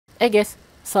I guess.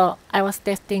 So I was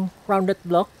testing rounded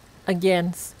block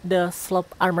against the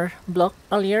slope armor block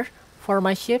earlier for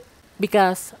my ship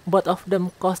because both of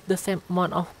them cost the same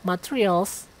amount of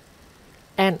materials,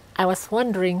 and I was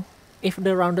wondering if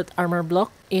the rounded armor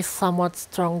block is somewhat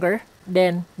stronger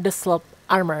than the slope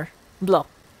armor block.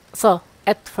 So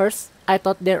at first I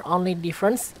thought their only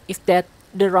difference is that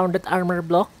the rounded armor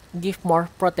block give more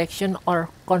protection or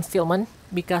concealment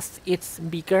because it's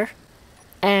bigger,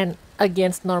 and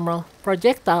against normal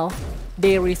projectile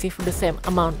they receive the same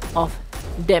amount of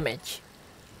damage,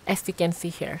 as you can see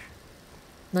here,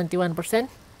 91%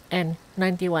 and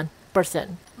 91%.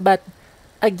 But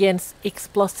against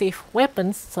explosive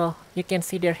weapons, so you can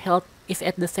see their health is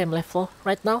at the same level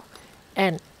right now,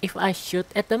 and if I shoot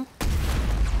at them,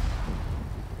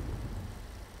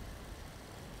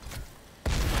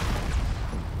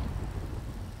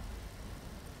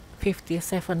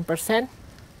 (57%)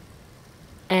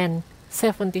 and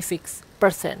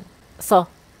 76%. So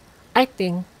I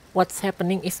think what's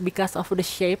happening is because of the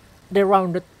shape, the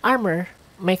rounded armor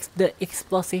makes the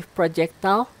explosive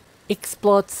projectile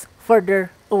explodes further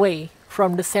away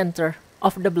from the center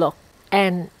of the block,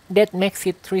 and that makes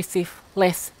it receive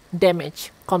less damage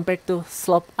compared to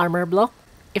slope armor block,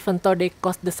 even though they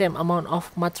cost the same amount of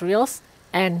materials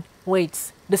and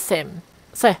weights the same.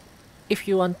 So if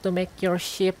you want to make your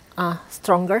ship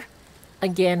stronger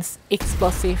against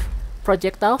explosive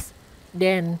projectiles,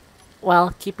 then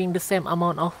while keeping the same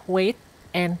amount of weight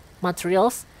and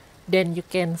materials, then you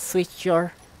can switch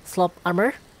your slope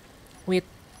armor with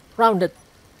rounded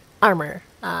armor.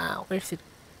 Where is it?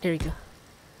 There you go.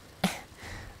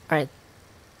 Alright,